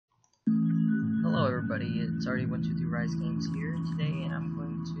Hello everybody, it's RD123 Rise Games here today, and I'm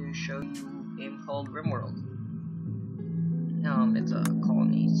going to show you a game called RimWorld. It's a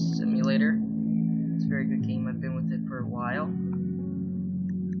colony simulator. It's a very good game. I've been with it for a while.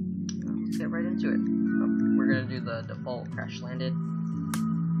 Let's get right into it. We're going to do the default Crash Landed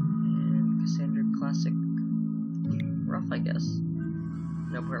and Cassandra Classic Rough, I guess.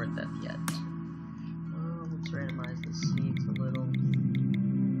 No permanent death yet. Let's randomize the seeds a little.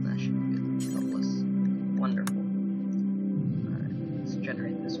 That should be good. Helpless. Wonderful. Alright, let's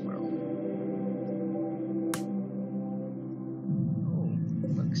generate this world. Oh,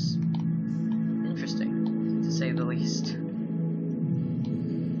 looks interesting, to say the least.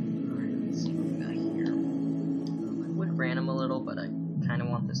 Alright, let's see what we got here. I would random a little, but I kind of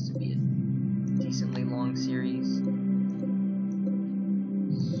want this to be a decently long series.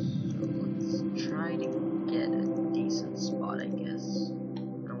 So let's try to get a decent spot, I guess.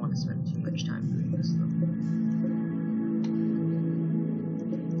 I don't want to spend too much time doing this though.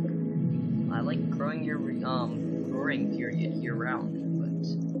 I like growing your growing period year round, but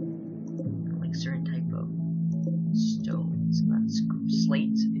I like certain type of stones. That's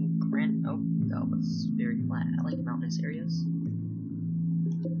slate and granite. Oh, that was very flat. I like mountainous areas.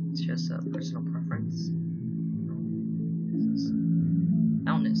 It's just a personal preference.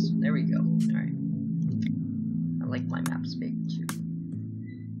 Mountainous. There we go. Alright. I like my maps big too.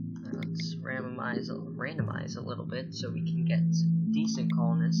 Let's randomize a little bit so we can get decent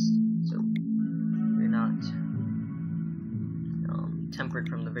colonists, so we're not tempered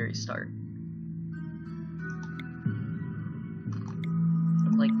from the very start.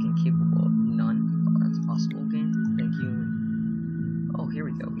 I'm like incapable of none. Oh, that's a possible game. Thank you. Oh, here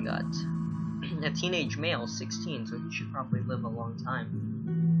we go. We got a teenage male, 16, so he should probably live a long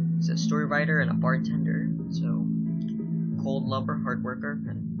time. He's a story writer and a bartender, so cold lover, hard worker.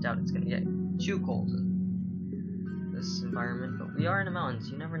 I doubt it's gonna get too cold in this environment, but we are in the mountains,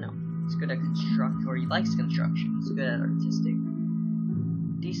 you never know. He's good at or he likes construction. He's good at artistic,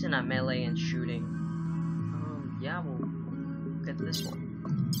 decent at melee and shooting. Yeah, we'll get this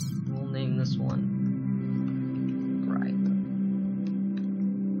one. We'll name this one Brian.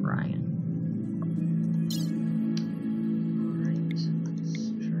 Alright, let's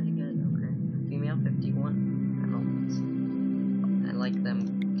try to get, okay, female 51. I like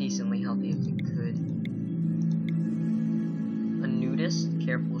them decently healthy if we could. A nudist,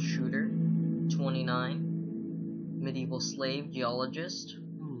 careful shooter, 29. Medieval slave, geologist.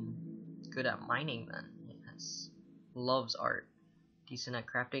 Good at mining then. Yes. Loves art. Decent at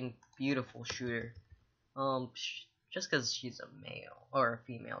crafting, beautiful shooter. Just because she's a male or a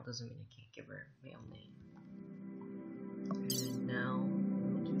female doesn't mean I can't give her a male name. And now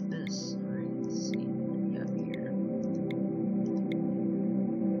we'll do this. Alright, let's see what we have here.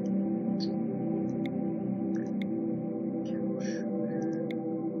 Careful shooter.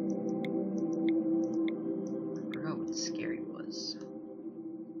 I forgot what scary was.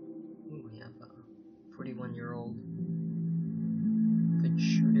 Ooh, we have a 41-year-old. Good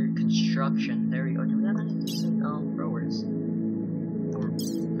shooter. Construction. There we go. Do we have any decent throwers? Or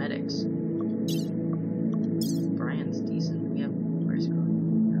medics? Brian's decent. We have, where's it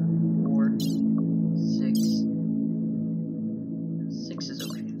going? 4, 6. 6 is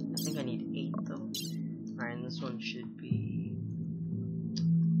okay. I think I need 8 though. Alright, and this one should be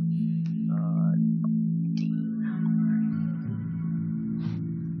Dean.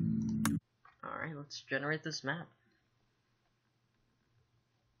 Alright, let's generate this map.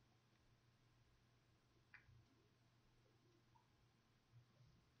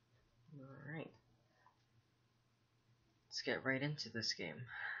 Alright. Let's get right into this game.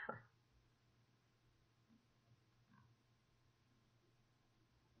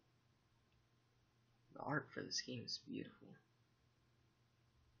 The art for this game is beautiful.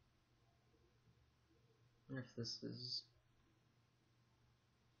 I wonder if this is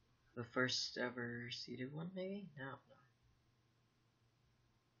the first ever seeded one, maybe? No.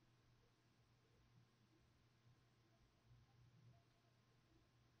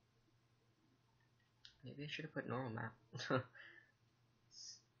 Maybe I should have put normal map. It's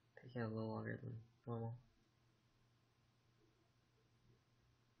taking a little longer than normal.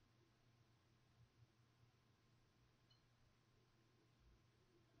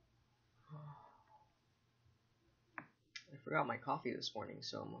 I forgot my coffee this morning,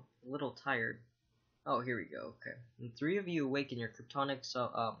 so I'm a little tired. Oh, here we go. Okay. And 3 of you awake in your cryptonic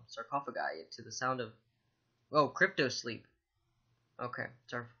sarcophagi to the sound of crypto sleep. Okay,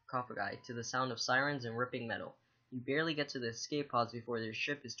 sarcophagi to the sound of sirens and ripping metal. You barely get to the escape pods before your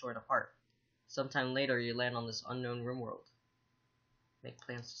ship is torn apart. Sometime later, you land on this unknown RimWorld. make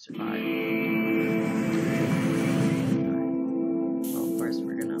plans to survive. Well, of course,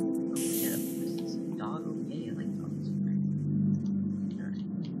 we're gonna get a dog. Okay, I like dogs.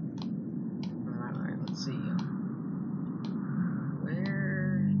 Alright, let's see.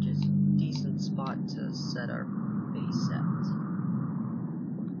 Where just a decent spot to set our base at?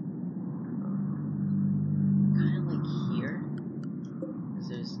 Kind of like here, because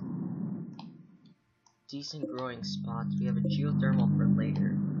there's decent growing spots. We have a geothermal for later,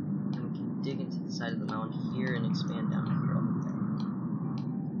 and we can dig into the side of the mountain here and expand down here over there.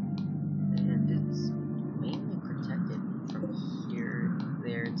 And it's mainly protected from here to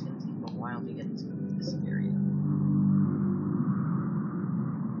there. It's going to take a while to get to this area.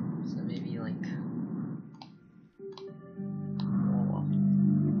 So maybe like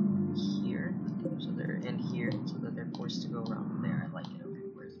here, so they're in here, so that they're forced to go around there. I like it. Okay,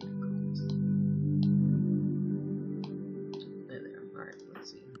 where's the goals? There. Alright, let's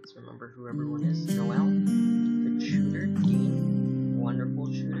see. Let's remember who everyone is. Noel, good shooter. Dean,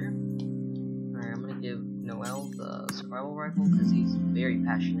 wonderful shooter. Alright, I'm gonna give Noel the survival rifle because he's very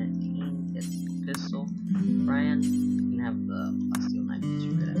passionate. Dean gets the pistol. Brian can have the steel knife because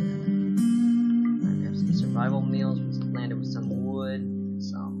you're good at that. Alright, we have some survival meals. We just landed with some wood,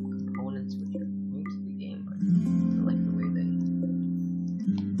 some components which are new to the game, but I like the way they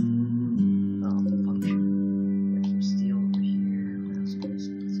function. We have some steel over here. What else can I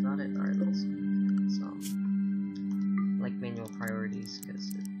see? That's not it. Alright, let's some like manual priorities because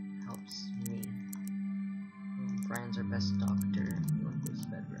it helps me. Brian's our best doctor. He went to his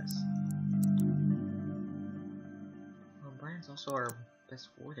bed rest. Brian's also our best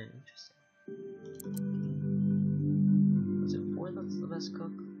warden. Interesting. Was it 4 that's the best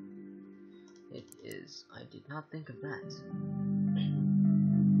cook? It is. I did not think of that.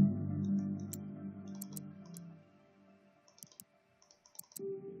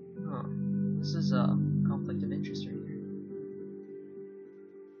 Oh, this is a conflict of interest right here.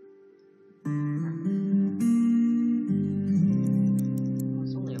 Oh,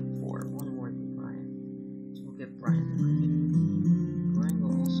 it's only a 4. One more than Brian. So we'll get Brian the cricket. Brian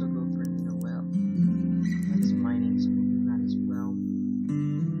will also go for Noel. That's mining, so we'll do that as well.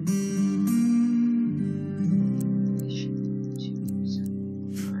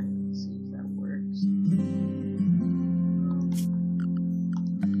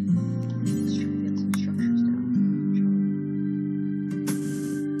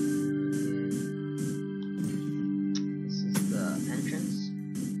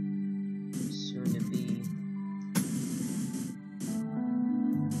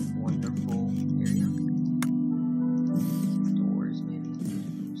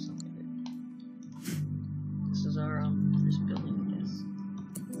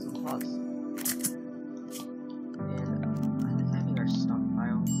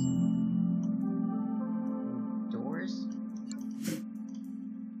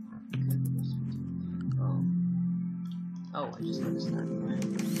 Oh, I just noticed that. Right.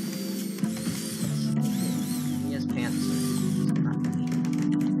 He has pants, so he's not really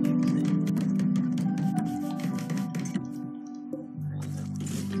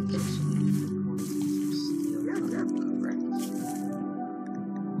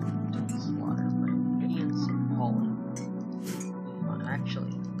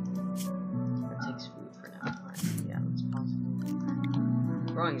actually, that takes food for now. Alright, yeah, let's pause.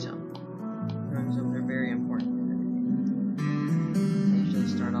 Growing zone. Growing zones are very important.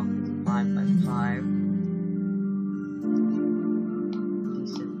 Start off with 5x5.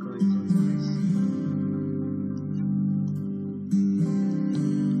 Decent growing zone size.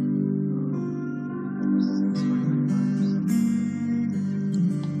 6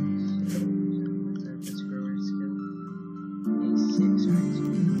 what's our best grower skill? A6, right? So we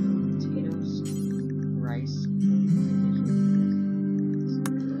can grow potatoes, rice,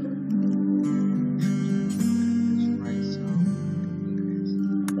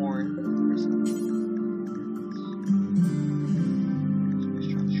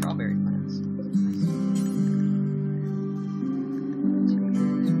 strawberry plants.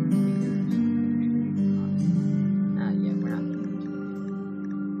 Yeah, we're not going to.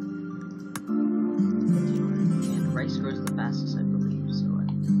 And rice grows the fastest, I believe, so I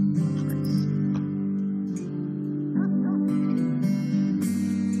like rice.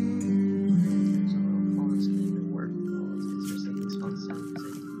 So, all this can even work. Well, let's get some savings funds done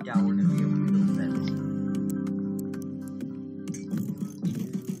because I doubt we're going to be able to build beds.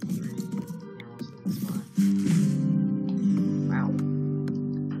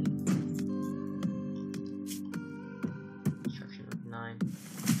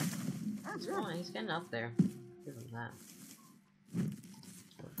 He's getting up there. Give him that.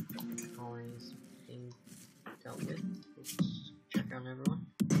 on, everyone.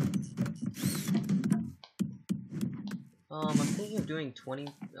 I'm thinking of doing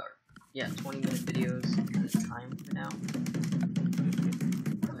 20-minute videos at a time for now.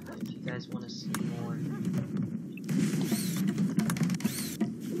 But if you guys want to see more, I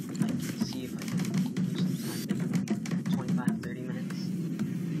can see if I can use the time making 25-30 minutes.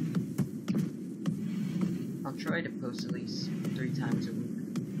 I'll try to post at least 3 times a week.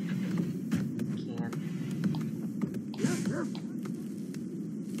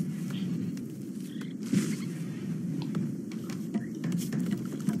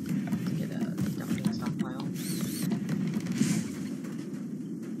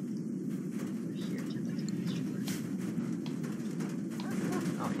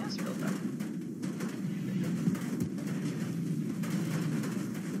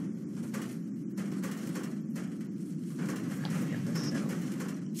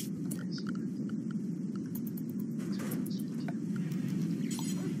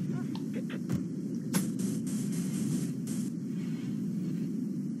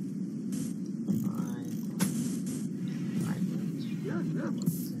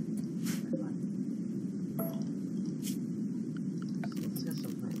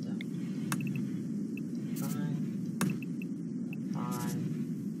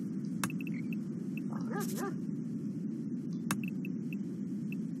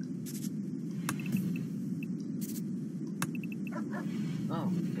 Oh,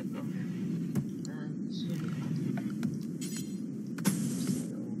 okay.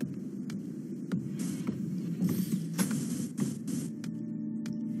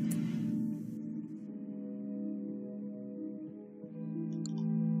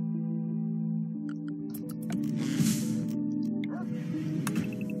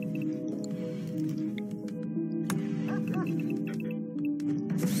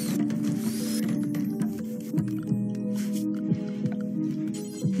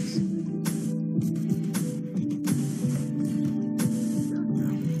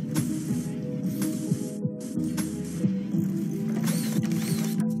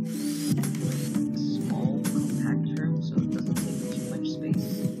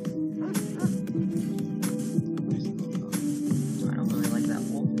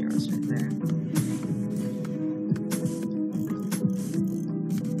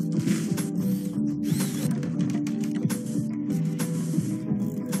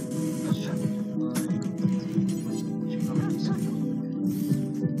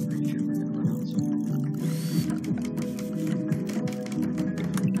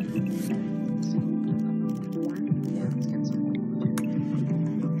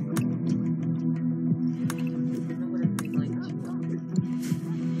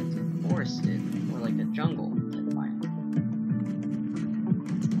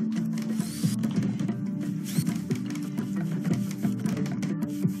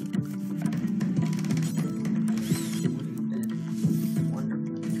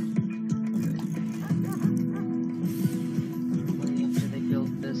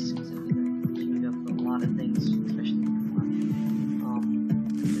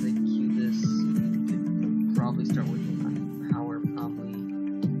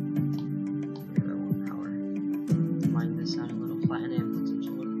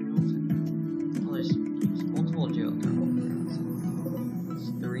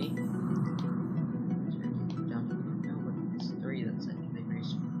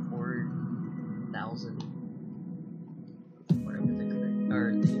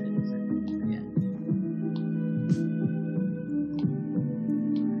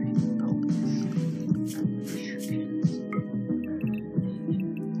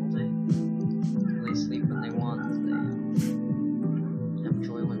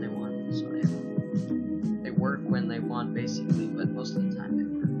 Basically, but most of the time they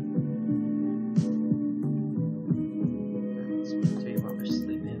work. Let's tell you while they're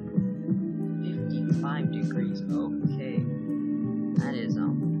sleeping. 55 degrees. Okay, that is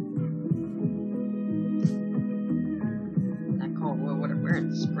that cold. Well, we're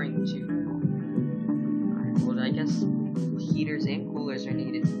in spring too. Alright, well I guess heaters and coolers are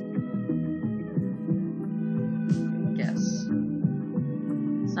needed. I guess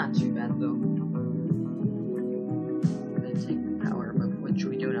it's not too bad though. Which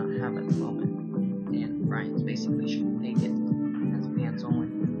we do not have at the moment. And Brian's basically should take it as pants only.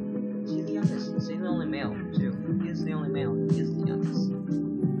 Is he the youngest? Is he the only male, too? He is the only male. He is the youngest.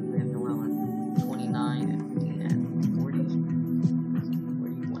 We have Noel at 29 and 40.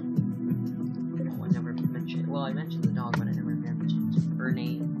 41. Oh, I never mentioned. Well, I mentioned the dog, but I never mentioned her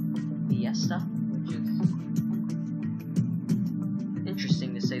name, Fiesta, which is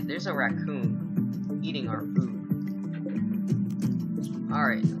interesting to say. There's a raccoon eating our food.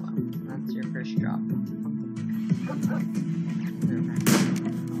 Alright, well, that's your first drop.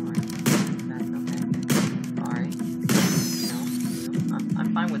 Alright. No, I'm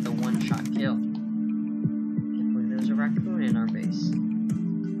fine with a one-shot kill. Can't believe there's a raccoon in our base.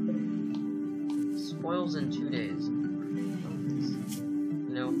 Spoils in 2 days.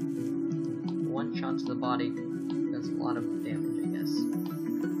 You know, one shot to the body does a lot of damage, I guess.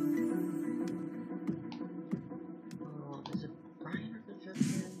 Is it Brian or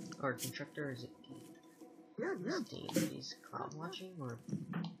Constructor? Or Constructor, is it Dean? He's cloud watching, or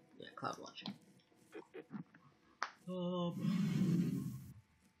yeah, cloud watching.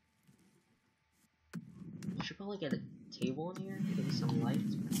 You should probably get a table in here, maybe some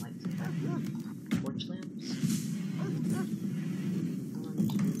lights, torch lamps.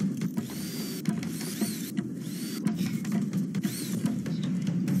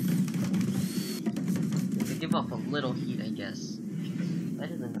 They give off a little heat, I guess.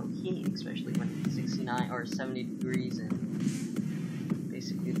 Better than no heat, especially when it's 69 or 70 degrees and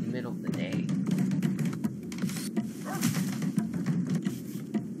basically the middle of the day.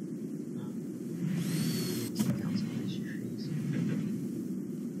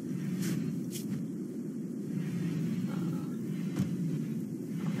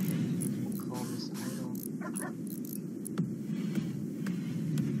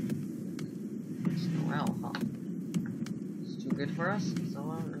 Good for us? So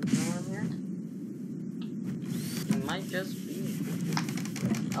I'm here? It might just be.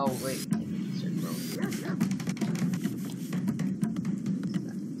 Oh wait, it's a grower.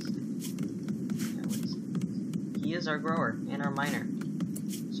 He is our grower and our miner.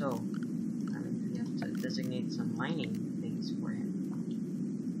 So we have to designate some mining things for him.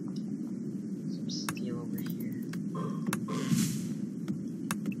 Some steel over here.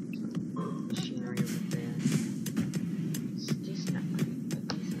 Some machinery over there.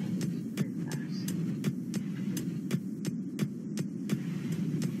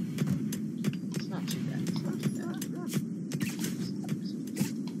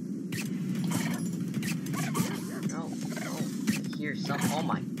 Oh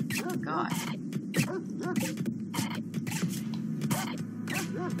my god.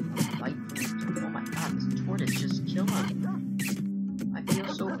 Oh my god, this tortoise just killed him. I feel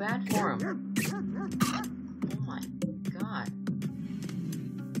so bad for him. Oh my god.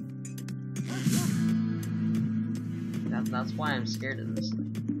 That's why I'm scared of this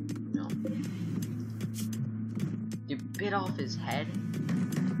thing. No. You bit off his head,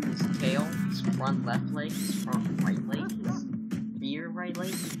 his tail, his front left leg, his front right leg, his rear right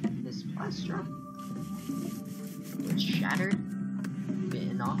leg, his plaster was shattered,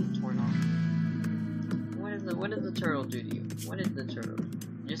 bitten off, torn off. What did the turtle do to you? What did the turtle do?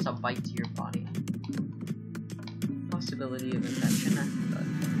 Just a bite to your body. Possibility of infection, but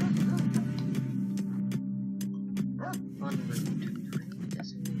unremoved.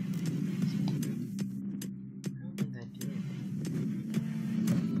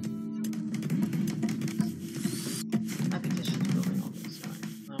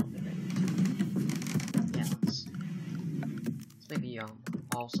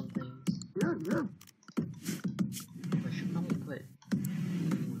 All some things. I should probably put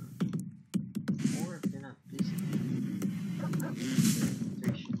or if you're not busy.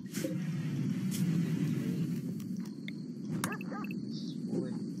 3 should be good. This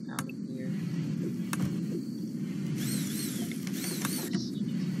wood out of here.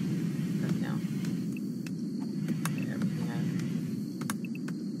 Cut down. Get everything out of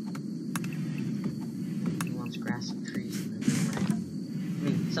here. He wants grass and trees in the room, right? I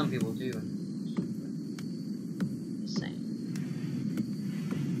mean, some people do. Just saying.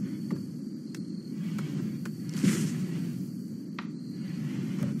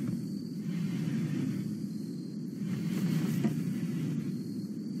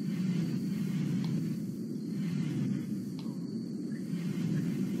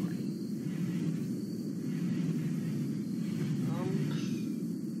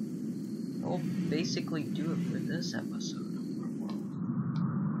 I'll basically do it for this episode.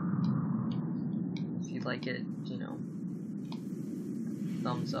 Like it, you know,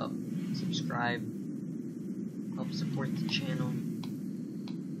 thumbs up, subscribe, help support the channel,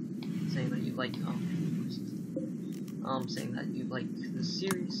 saying that you like, saying that you like the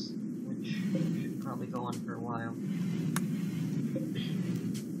series, which should probably go on for a while.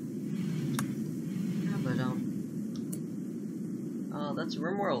 Yeah, but, that's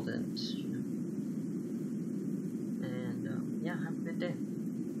RimWorld, and